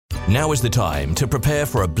Now is the time to prepare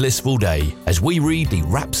for a blissful day as we read the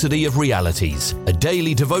Rhapsody of Realities, a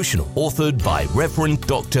daily devotional authored by Reverend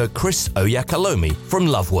Dr. Chris Oyakalomi from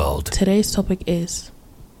Love World. Today's topic is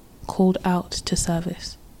Called Out to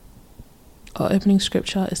Service. Our opening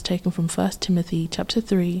scripture is taken from 1 Timothy chapter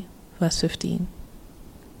 3, verse 15.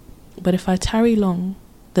 But if I tarry long,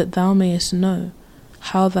 that thou mayest know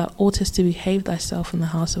how thou oughtest to behave thyself in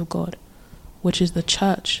the house of God, which is the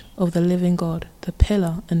church of the living God, the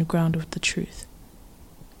pillar and ground of the truth.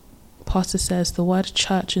 Pastor says the word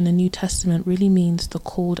church in the New Testament really means the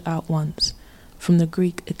called out ones, from the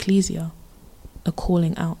Greek ecclesia, a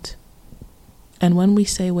calling out. And when we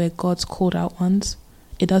say we're God's called out ones,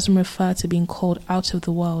 it doesn't refer to being called out of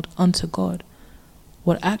the world unto God.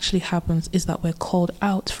 What actually happens is that we're called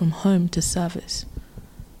out from home to service.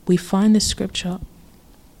 We find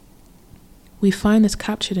this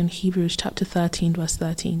captured in Hebrews chapter 13, verse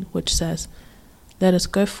 13, which says, Let us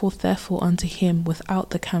go forth therefore unto him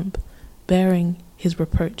without the camp, bearing his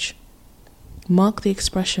reproach. Mark the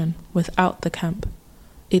expression, without the camp.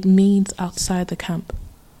 It means outside the camp.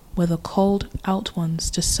 We're the called out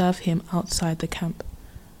ones to serve him outside the camp.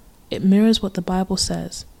 It mirrors what the Bible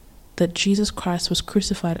says, that Jesus Christ was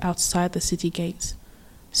crucified outside the city gates.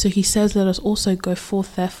 So he says, Let us also go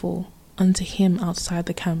forth therefore unto him outside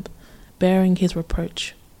the camp, bearing his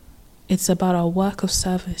reproach. It's about our work of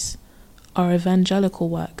service, our evangelical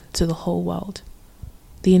work to the whole world.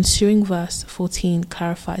 The ensuing verse 14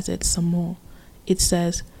 clarifies it some more. It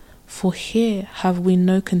says, For here have we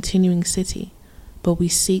no continuing city, but we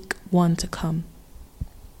seek one to come.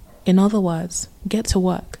 In other words, get to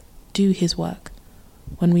work, do his work.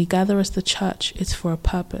 When we gather as the church, it's for a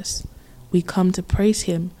purpose. We come to praise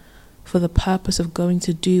him for the purpose of going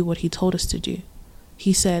to do what he told us to do.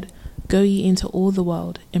 He said, Go ye into all the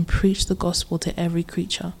world and preach the gospel to every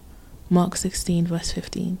creature. Mark 16, verse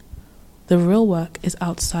 15. The real work is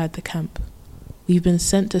outside the camp. We've been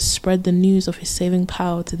sent to spread the news of his saving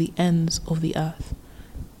power to the ends of the earth.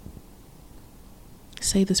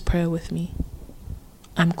 Say this prayer with me.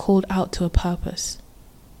 I'm called out to a purpose,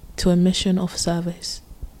 to a mission of service.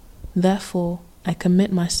 Therefore, I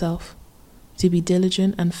commit myself to be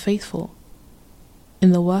diligent and faithful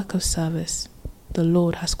in the work of service the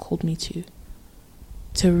Lord has called me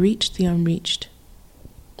to reach the unreached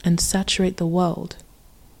and saturate the world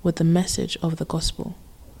with the message of the gospel.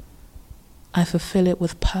 I fulfill it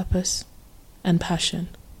with purpose and passion.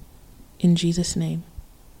 In Jesus' name,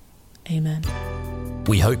 amen.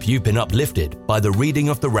 We hope you've been uplifted by the reading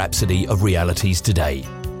of the Rhapsody of Realities today.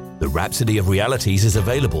 The Rhapsody of Realities is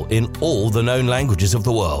available in all the known languages of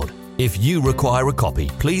the world. If you require a copy,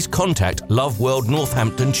 please contact Love World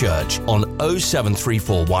Northampton Church on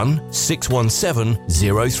 07341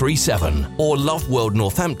 617 037 or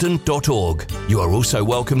loveworldnorthampton.org. You are also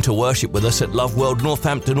welcome to worship with us at Love World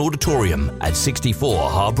Northampton Auditorium at 64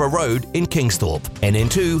 Harborough Road in Kingsthorpe,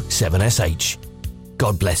 NN2 7SH.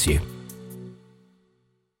 God bless you.